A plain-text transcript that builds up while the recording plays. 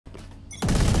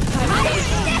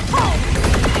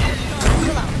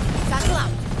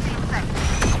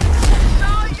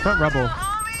Front rubble.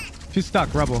 She's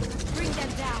stuck. Rubble. Bring them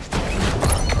down.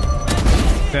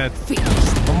 Dead.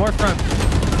 One more front.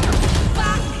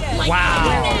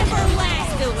 Wow. Never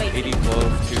last. Still waiting. 80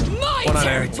 clove, 2. My One on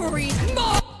air. territory.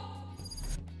 My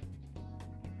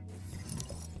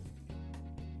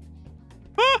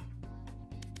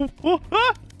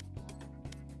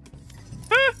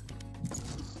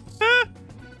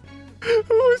Who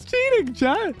was cheating,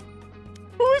 chat?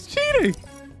 Who was cheating?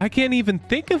 I can't even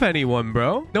think of anyone,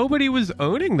 bro. Nobody was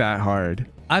owning that hard.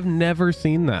 I've never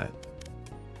seen that.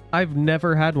 I've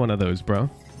never had one of those, bro.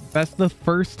 That's the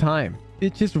first time.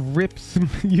 It just rips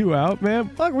you out, man.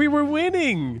 Fuck, we were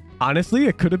winning. Honestly,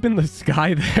 it could have been the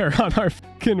sky there on our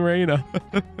fucking Reyna.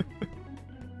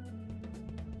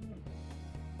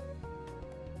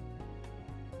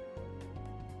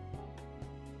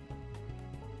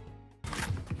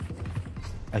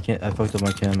 I can't. I fucked up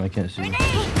my cam. I can't see.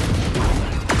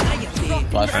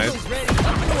 Flash.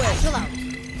 chill out.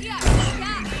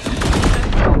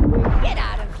 Get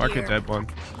out of Mark here. a dead one.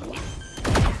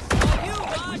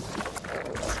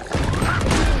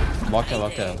 Locked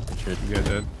out. Shit. Yeah,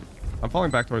 dead. I'm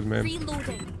falling back towards man.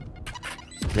 Reloading.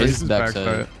 Raise This is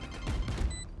backside.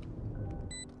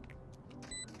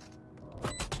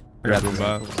 Grab him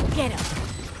back. Get up.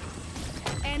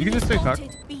 You can just stay tucked.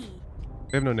 Spotted B.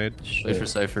 They have no nade. Wait for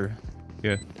Cypher.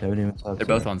 Yeah. They haven't even talked They're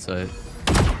to both me. on site.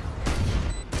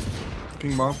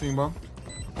 Ping bomb, ping bomb.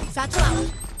 Satchel out.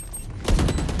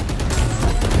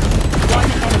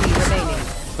 One enemy remaining.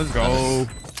 Let's go.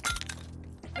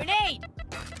 Grenade.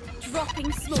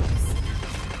 Dropping smokes.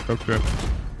 Go trip.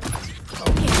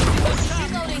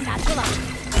 Reloading. Satchel out.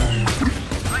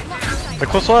 They're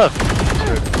close left.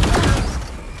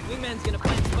 Wingman's gonna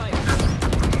plant spike.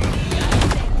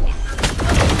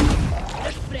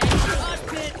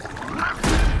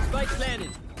 Spike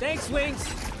planted. Thanks, Wings.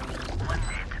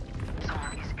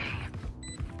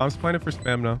 I'm just playing it for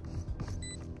spam now.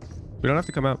 We don't have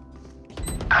to come out.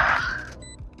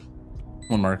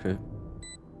 One market.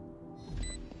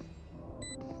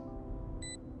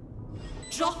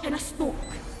 Drop in a smoke.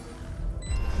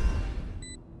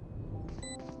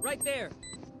 Right there.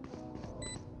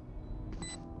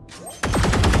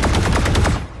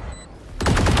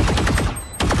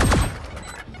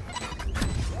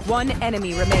 One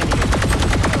enemy remaining.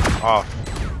 Off.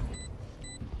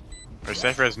 Our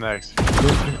Cypher is next.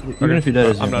 Even if he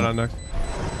does, I'm not on next.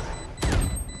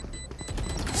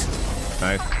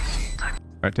 Nice.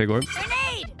 Alright, take one.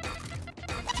 Grenade.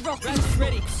 Dropping Rest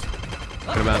ready.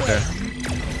 Get him out there.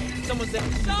 Someone's there.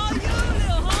 Saw you,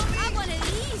 little homie. I want to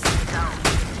ease.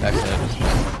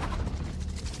 Backside.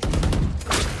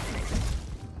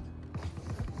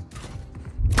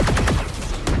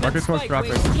 Marcus smoke's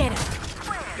dropping. Get him.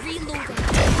 Reloading.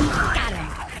 Got him.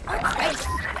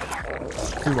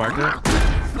 Two market.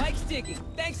 Spike's ticking.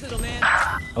 Thanks, little man.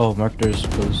 Oh, markers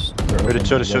close. Ready,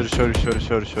 shoulder, shoulder, shoulder, shoulder,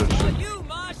 shoulder, shoulder. On you,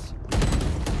 Mosh.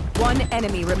 One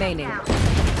enemy remaining.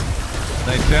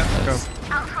 Nice, Jet. Let's go.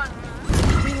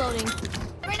 Reloading.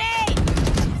 Grenade.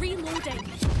 Reloading.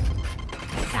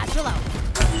 Satchel out.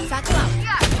 Satchel out.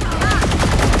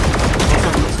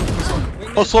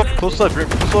 Close left, close left, Rick,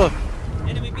 close left.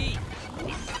 Enemy B.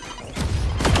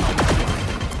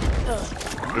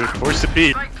 Dude, force the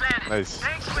beat. Nice.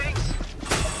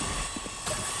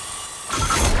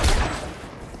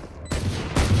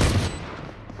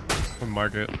 One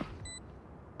market.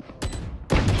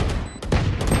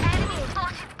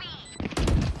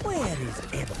 Where is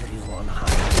everyone?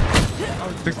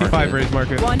 65 raise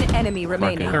market. One enemy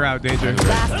remaining. They're out, danger.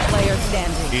 Last player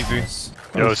standing. Easy.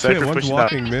 Yo, Oh, Cypher shit, one's pushing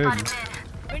walking out. mid.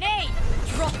 Grenade.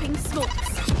 Dropping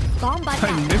smokes. Bomb by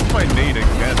I missed my nade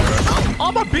again, bro.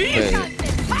 I'm a beast! Wait.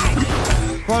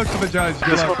 Close to the judge.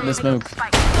 Good luck. In the smoke.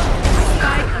 Spike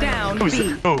down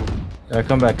B. Oh,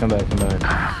 Come back, come back, come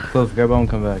back. Close, grab on,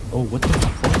 come back. Oh, what the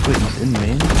fuck? Wait, he's in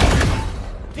main?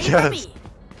 yes.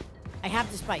 I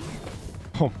have the spike.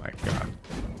 Oh my god.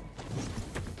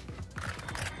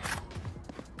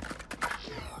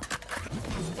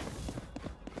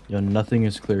 Yo, nothing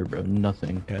is clear, bro.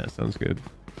 Nothing. Yeah, that sounds good.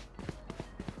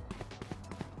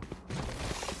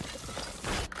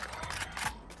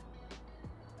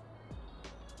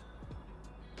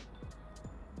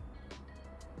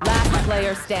 Last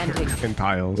player standing. Fucking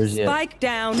tiles. Where's he at? Spike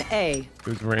down A. It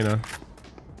was Reyna.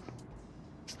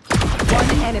 One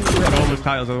enemy Other one was remaining.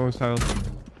 tiles. Other one was tiles.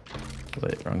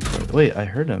 Wait, wrong side. Wait, I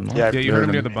heard him. Yeah, Yeah, you heard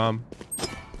him near the bomb.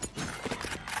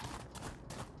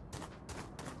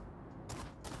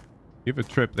 You have a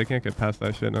trip. They can't get past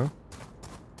that shit, no?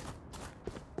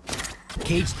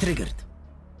 Cage triggered.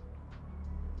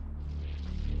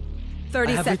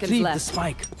 30 seconds left.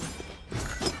 spike.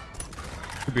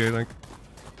 Could be a link.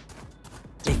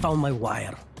 They found my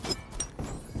wire.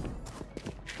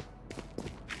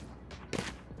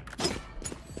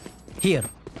 Here.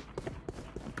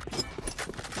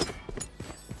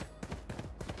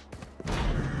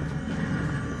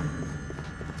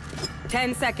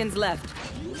 Ten seconds left.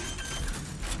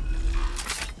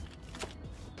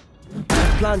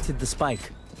 I planted the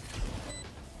spike.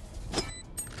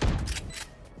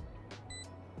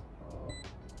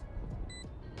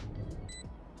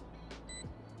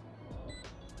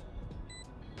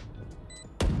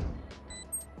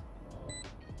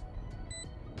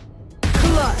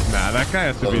 Nah, that guy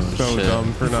has to be Oh, so shit.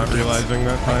 dumb for not realizing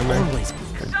that timing. Always.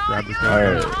 Grab this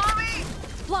guy. Alright,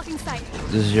 Blocking sight.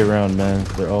 this is your round, man.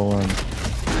 They're all on.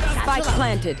 Spike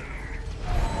planted.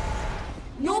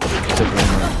 No Except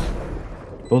one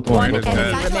more. Both One one. Both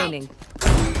enemy one. remaining.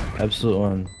 Absolute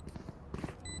one.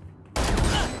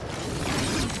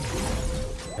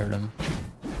 Heard him.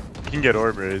 You can get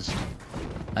orb raised.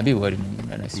 I'd be waiting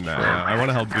right next to Nah, I want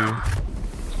to help you.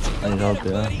 I need help,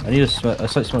 yeah. I need a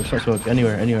slight smoke.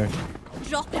 Anywhere.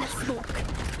 drop in a smoke.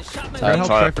 Try to help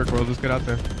Sorry. Cypher, Quill. Just get out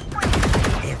there.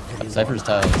 Cypher's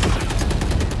tiles.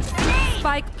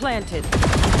 Spike planted.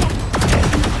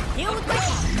 Deal with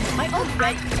this. My ult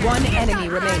ready. One enemy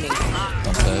remaining.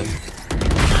 Don't say.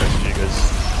 You guys.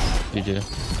 GG.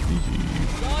 Just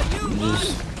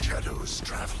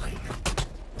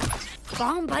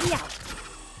Bomb buddy out.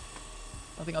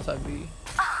 Nothing outside B.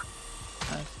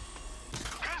 Nice.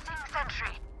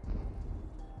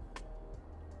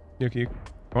 Yuki,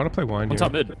 I want to play wine On here.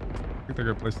 top mid. I think they're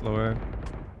gonna play slow A.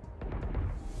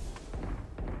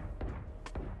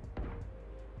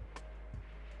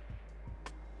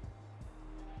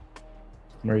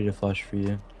 I'm ready to flash for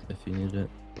you if you need it.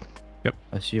 Yep.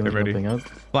 I see you They're ready. jumping up.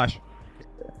 Flash.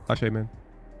 Flash A, man.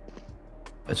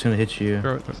 It's gonna hit you.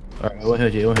 Throw it. Alright, it won't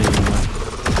hit you. It won't hit you.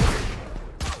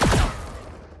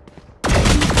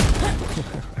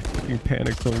 I fucking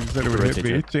panicked when you said it would hit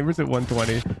me. Rotate. Chambers at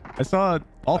 120. I saw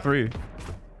all three.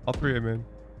 All three, I'm in.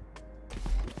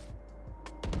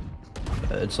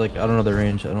 It's like, I don't know the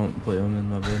range. I don't play them in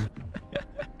my bed.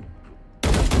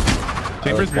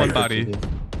 Chambers one body.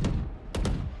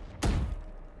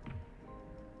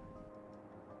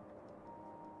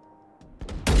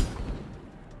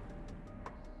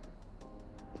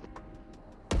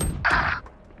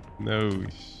 No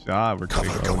shot. We're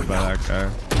getting owned by that guy.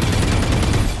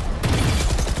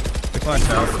 They flashed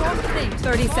out.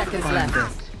 30 seconds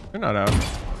left. They're not out. I'm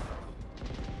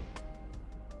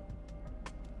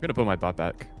gonna put my bot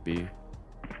back. B.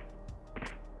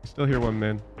 Still hear one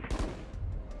man.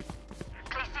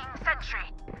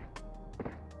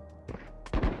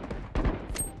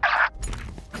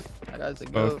 I got to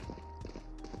Both. go.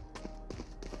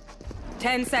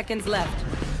 10 seconds left.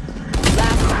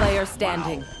 Last player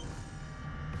standing.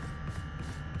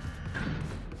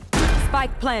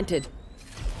 Spike planted.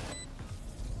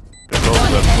 They're both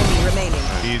One left. enemy remaining.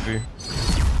 Easy.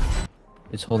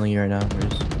 It's holding you right now,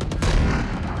 Riz.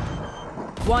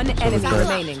 One enemy close.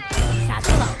 remaining.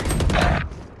 Satchel out.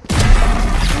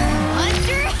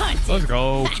 Hunter, hunter. Let's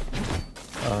go.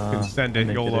 Uh, Can send it,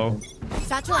 make YOLO. difference.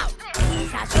 Satchel out.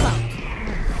 Satchel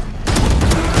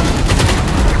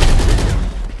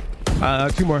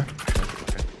out. Two more.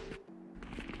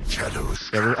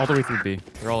 Yeah, we're all the way through B.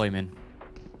 They're all aim in.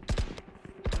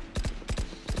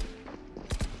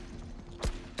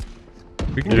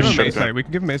 We can You're give him sure A that- site. We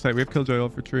can give him A site. We have Killjoy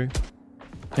ult for tree.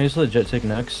 Can you just let Jet take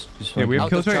next? Just Yeah, we have Out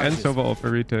the Killjoy and charges. Sova ult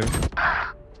for retake.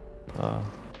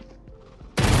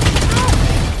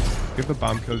 Give the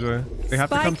bomb Killjoy. They have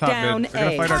to come Spike top down mid. They're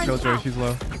gonna A. fight our Killjoy. She's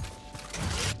low.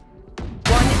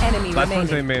 One enemy Last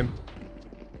one's A remaining. main.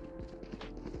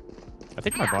 I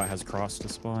think my bot has crossed the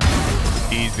spawn.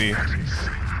 Easy.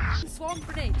 Swarm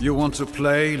grenade. You want to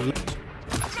play?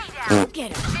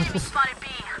 Get him.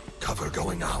 Cover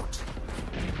going out.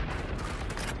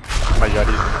 My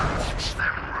Yachty.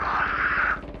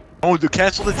 Oh, dude,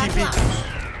 cancel the Satchel TP. out.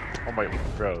 Oh my,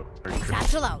 bro. Are you crazy?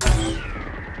 Satchel out.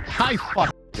 Hi,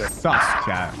 fuck. Sucks,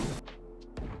 chat.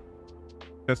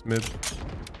 Just mid.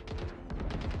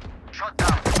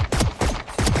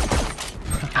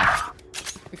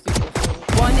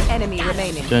 One enemy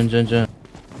remaining. Jen.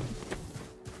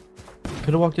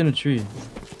 Could have walked in a tree.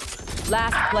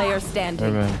 Last player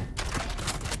standing. Never mind.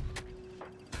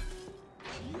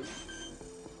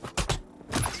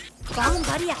 Bomb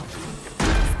buddy out.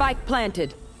 Spike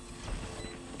planted.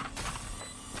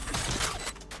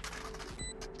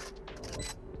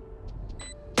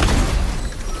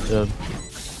 Yeah.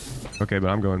 Okay, but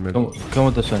I'm going mid. Come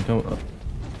with this one. Come.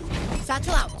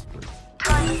 Satchel out.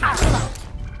 Satchel out.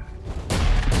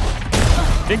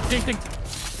 Dink, dink, dink.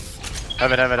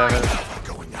 Heaven. Heaven.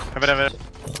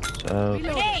 So,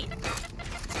 Grenade!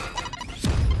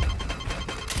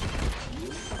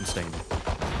 I'm staying.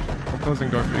 I'm closing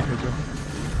door for you, Kojo.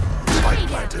 Spike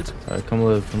planted. alright, come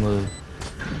live.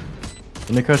 Let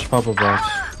me crush Papa box.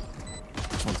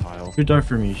 One tile. Shoot dart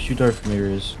for me,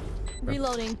 Riz.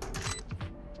 Reloading.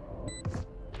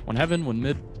 One heaven, one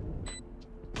mid.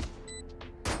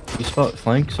 You spot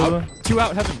flank, Silva? Two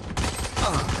out heaven.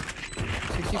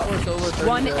 64 silver, 30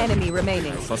 One dead. enemy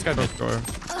remaining. Last guy mid. Close door.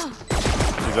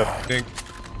 He's up. Think.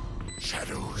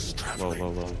 Shadows Low,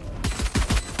 traveling. low.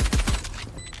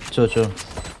 Chill.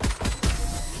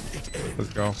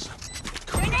 Let's go.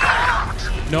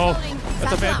 No,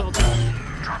 that's a vandal.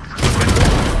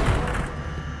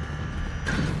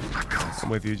 I'm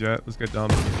with you, Jet. Let's get dumb.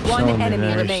 One Selling me, enemy man.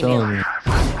 You're remaining. selling me.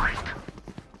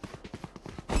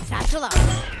 Satchel out.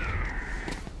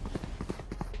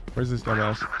 Where's this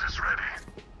dumbass?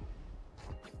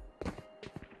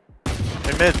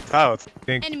 Hey, mid. South.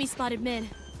 Think. Enemy spotted mid.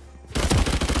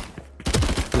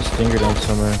 Just stinger down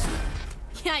somewhere.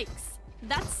 Yikes.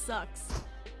 That sucks.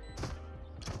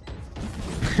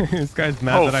 This guy's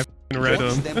mad Oh. that I f***ing read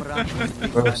him.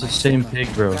 Bro, it's the same pig,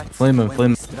 bro. Flame him.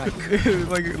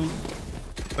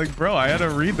 like, bro, I had to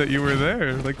read that you were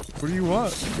there. Like, what do you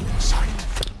want?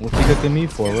 What's he looking at me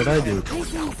for? What'd I do?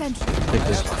 Placing sentry. Take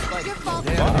this. Your fault.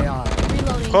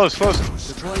 Reloading. Close.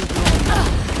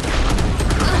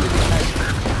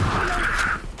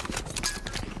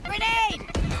 Grenade!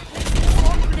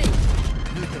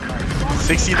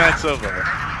 69 silver.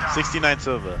 69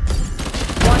 silver.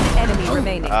 One enemy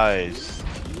remaining. Nice.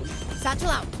 Satchel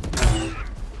out.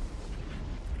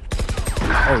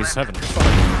 Oh, he's heaven.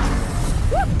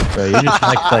 Bro, you just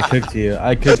like I cooked you.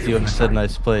 I cooked you and said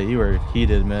nice play. You were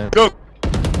heated, man. Go.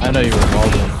 I know you were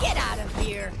balding. Get out of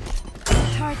here.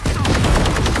 Target out.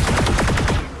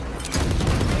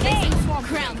 Placing swarm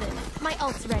grounded. My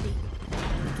ult's ready.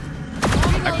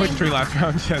 I pushed tree last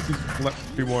round. Yes, he's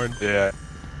left be warned. Yeah.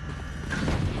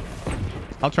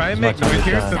 I'll try and It's make my time noise to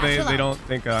here shine. so they don't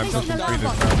think I'm pushing tree this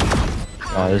round.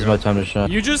 Oh, this is my time to shine.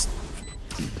 You just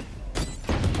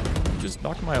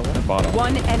knocked my alarm bot off.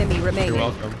 One enemy You're remaining.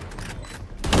 welcome.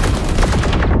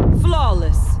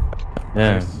 Flawless.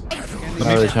 Yeah. Nice. Not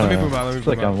really Let trying me to. move out. Let me It's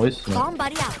like move I'm out. wasting it. Bomb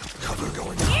buddy out. Cover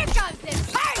going Here comes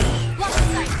this party. Block the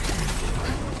sight.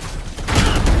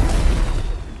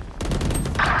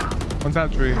 One's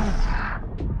out tree.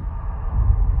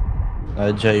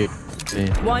 Jay.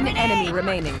 One enemy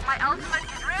remaining.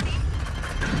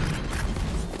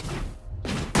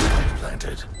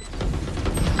 planted.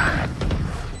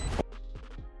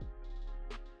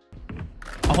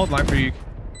 I'll hold line for you.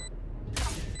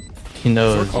 He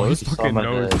knows. Oh, he He saw fucking my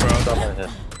knows, head. bro. He saw my head.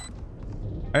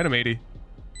 I had him 80.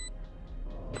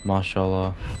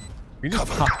 Mashallah. We can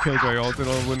just pop Killjoy ult.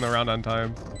 It'll win the round on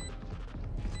time.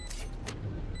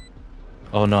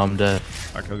 Oh no, I'm dead.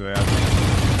 I Killjoy out.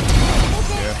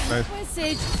 Yeah, nice.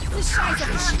 Message. The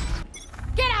Scheiße.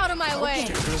 Get out of my way.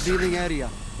 Revealing area.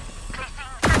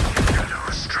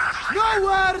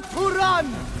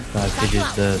 Nah, Pig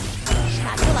is dead.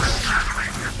 Satchel out.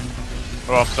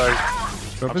 Oh, I'm sorry.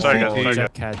 So if I'm it's sorry, guys. CT, I'm sorry,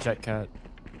 Jet cat.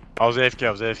 I was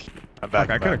AFK. I'm back.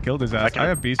 Fuck, I could have killed his ass. can- I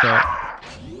have B shot.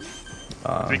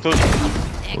 Pretty close.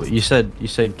 Well, you said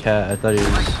cat. I thought he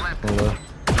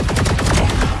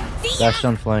was. Dash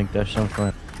down flank. You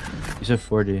said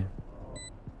 40.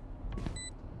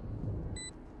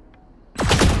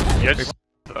 Yes.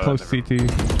 Close CT.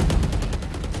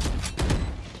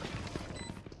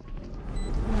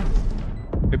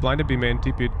 They blinded B main.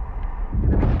 TP'd.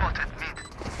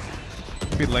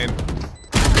 TP'd lane.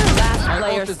 Last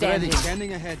player standing.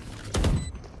 Scanning ahead.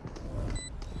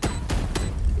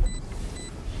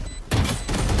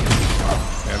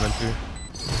 Yeah, I meant to.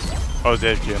 I was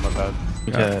AFK. My bad.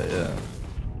 Okay, yeah.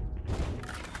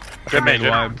 Good man, Main good.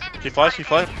 wide. He flies. He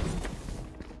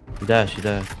dash.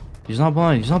 He's not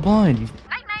blind.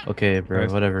 Okay, bro.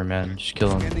 Nice. Whatever, man. Just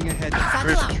kill him. Scanning ahead.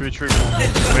 Satchel out. True.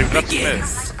 Wait, up to mid.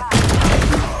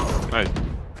 Nice.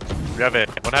 We have it.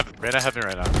 One heaven. Reyna heaven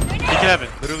right now. He can have it.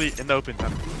 Literally in the open.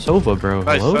 Sova, bro.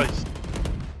 Nice. Hello? Nice.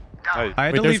 I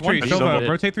had Wait, to there's leave one tree. B. Silva, Silva.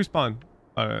 rotate through spawn.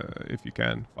 If you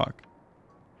can. Fuck.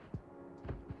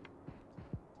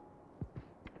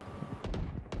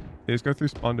 Yeah, just go through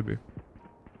spawn to B.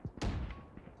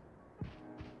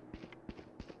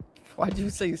 Why'd you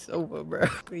say Sova, bro?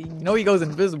 You know he goes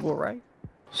invisible, right?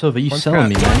 Sova, you One's selling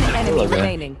me, cat. One man. enemy Hello, man.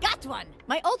 remaining. Got one.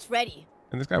 My ult's ready.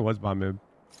 And this guy was bomb mid.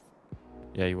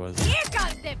 Yeah, he was. Here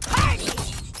comes the party.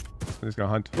 I'm just gonna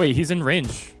hunt. Wait, he's in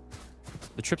range.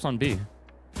 The trip's on B.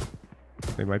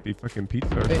 They might be fucking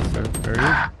pizza or Hey. something. There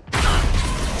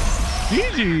he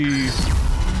is.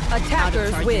 GG!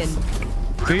 Attackers win.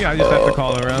 See, I just have to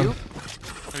call around.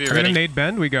 Are you I'm gonna ready? nade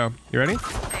bend. We go. You ready?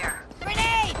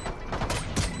 Grenade!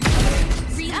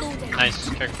 Reloading. Nice.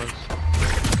 Care close.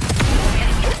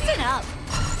 Listen up.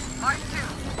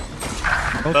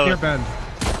 Both Both. near bend.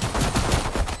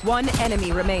 One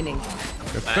enemy remaining.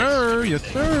 Yes, Nice. sir. Yes,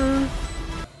 sir.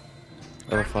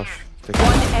 Oh, flush.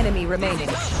 One enemy remaining.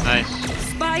 Nice.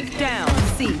 Spike down.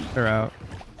 C. They're out.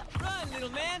 Run, little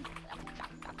man.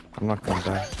 I'm not gonna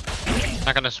die.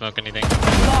 Not gonna smoke anything.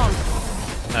 Long.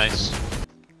 Nice.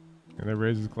 And their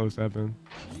raise is close heaven.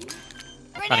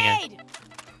 Grenade!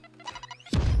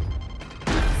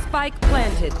 Spike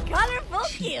planted. Colorful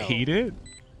kill. Hate it.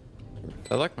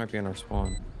 That luck might be in our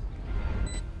spawn.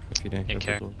 If you didn't Didn't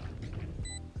care. people.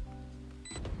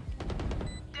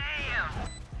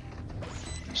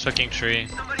 Sucking tree.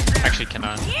 Actually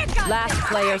cannot. Here comes Last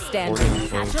player 40 standing.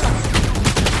 close.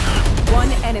 One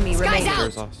enemy Sky's remaining. out.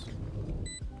 There's us.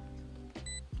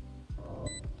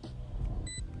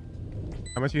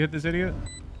 How much you hit this idiot?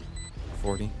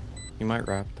 40. He might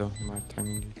wrap though. He might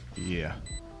timing you. Yeah.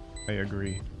 I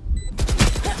agree.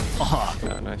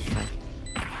 Yeah, nice try.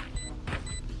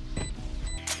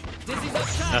 Dizzy's up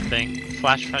top. Nothing.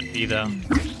 Flash front B though. I'm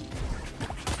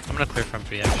gonna clear front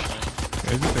B actually.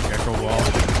 There's just a gecko wall.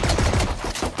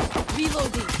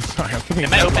 Reloading. Sorry, I'm thinking It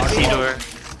might open block C wall. door.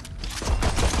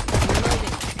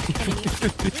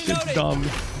 This shit's dumb.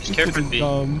 Just This care shit for is B.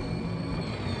 dumb.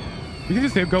 You can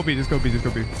just say go B, just go B, just go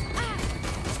B.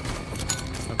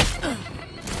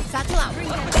 Satchel out.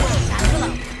 Satchel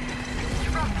out.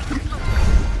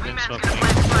 Didn't smoke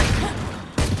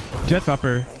anything. Jet's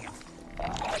upper.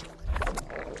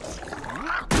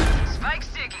 Spike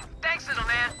sticking. Thanks, little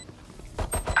man.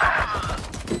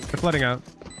 They're flooding out.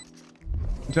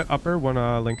 Jet upper, one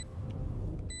link.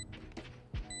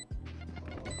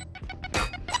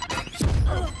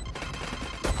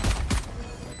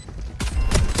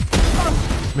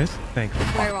 Miss? Thank you.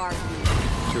 Where are you?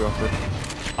 2 upper.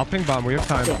 I'll ping bomb, we have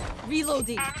time.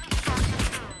 Reloading.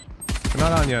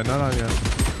 Not on yet, not on yet.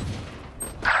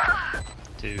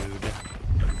 Dude.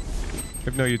 We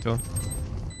have no util.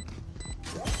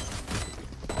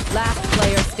 Last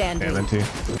player standing. Damn, NT.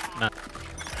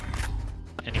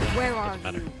 Anyway. Where are doesn't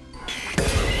matter. you?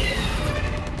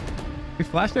 We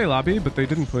flashed a lobby, but they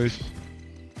didn't push.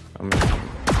 Bring them down.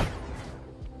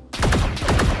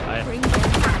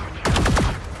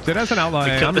 Jet has an outlaw.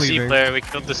 We A, killed I'm the C leaving. player. We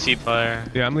killed the C player.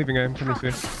 Yeah, I'm leaving A. I'm coming C.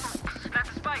 That's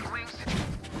a spike, Wings.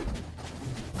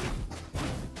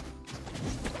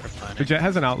 We're fine. The Jet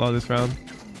has an outlaw this round.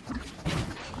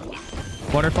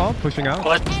 Waterfall, pushing out.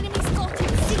 What? Enemy spotted.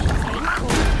 C.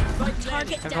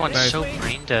 Target down. Everyone's Nice. so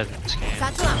brain dead in this game.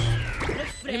 Satchel out.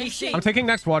 Enemy C. I'm taking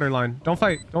next water line. Don't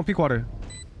fight. Don't peek water.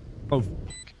 Oh,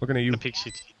 looking at you. The peak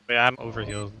CT. Wait, I'm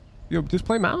overhealed. Yo, just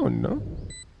play mound, no?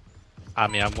 I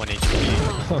mean, I'm 1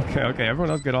 HP. Okay, okay. Everyone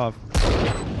else get off.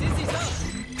 Dizzy's up.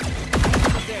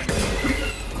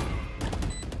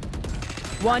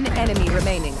 One enemy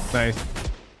remaining. Nice.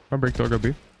 One break door, go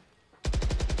B.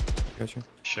 Gotcha.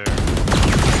 Sure.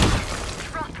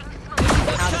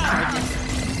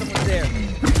 Someone's there.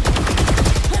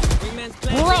 Wingman's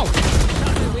planted. Bro!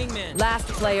 Shot the wingman. Last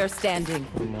player standing.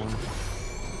 One more.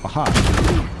 Aha.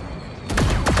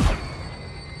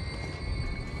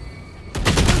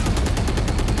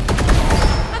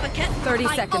 Have a kit. 30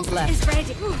 My seconds ult left. is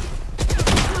ready.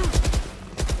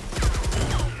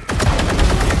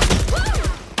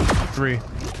 3,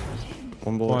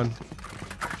 One bullet. 1.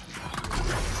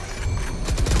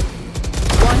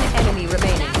 One enemy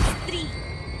remaining. That's 3.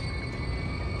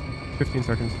 15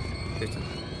 seconds.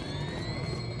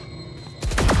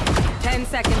 10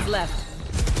 seconds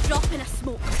left. Drop in a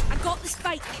smoke. I got the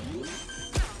spike.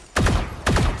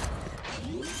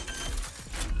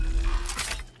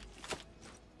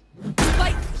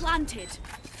 Spike planted.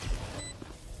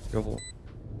 Go hole.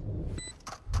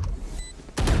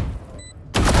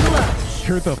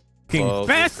 You're the fucking Well,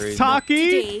 best, crazy. Taki!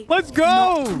 Today, Let's not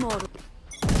go! tomorrow.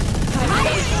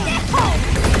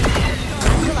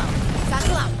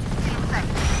 Satchel out.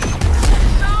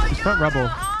 Satchel out. She's front rebel.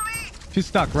 She's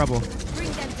stuck, rebel.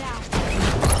 Bring them down.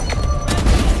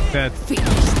 Dead.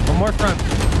 One more front.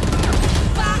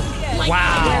 Back. Like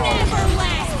Wow. Never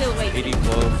left. Still waiting. 80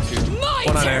 close, 2. My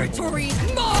One on air. territory.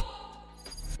 My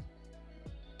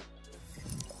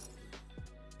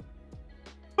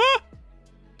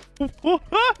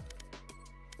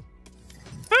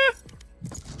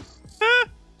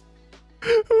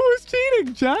Who was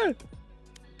cheating, chat?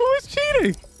 Who was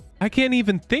cheating? I can't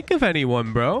even think of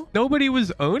anyone, bro. Nobody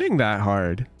was owning that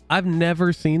hard. I've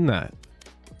never seen that.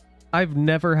 I've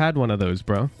never had one of those,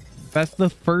 bro. That's the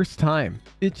first time.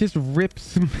 It just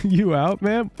rips you out,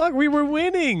 man. Fuck, we were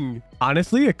winning.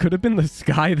 Honestly, it could have been the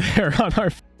sky there on our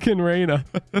fucking Reyna.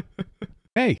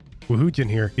 Hey, Woohoojin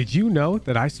here. Did you know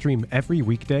that I stream every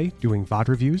weekday doing VOD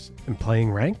reviews and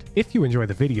playing ranked? If you enjoy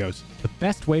the videos, the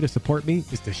best way to support me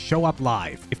is to show up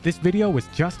live. If this video was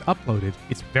just uploaded,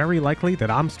 it's very likely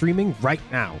that I'm streaming right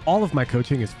now. All of my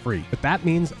coaching is free, but that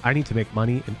means I need to make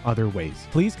money in other ways.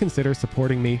 Please consider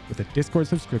supporting me with a Discord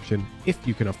subscription if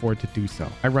you can afford to do so.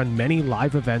 I run many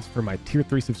live events for my tier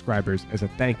 3 subscribers as a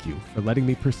thank you for letting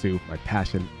me pursue my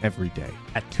passion every day.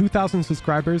 At 2,000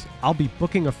 subscribers, I'll be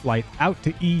booking a flight out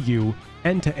to EU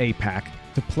and to APAC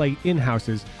to play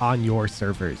in-houses on your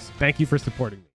servers. Thank you for supporting me.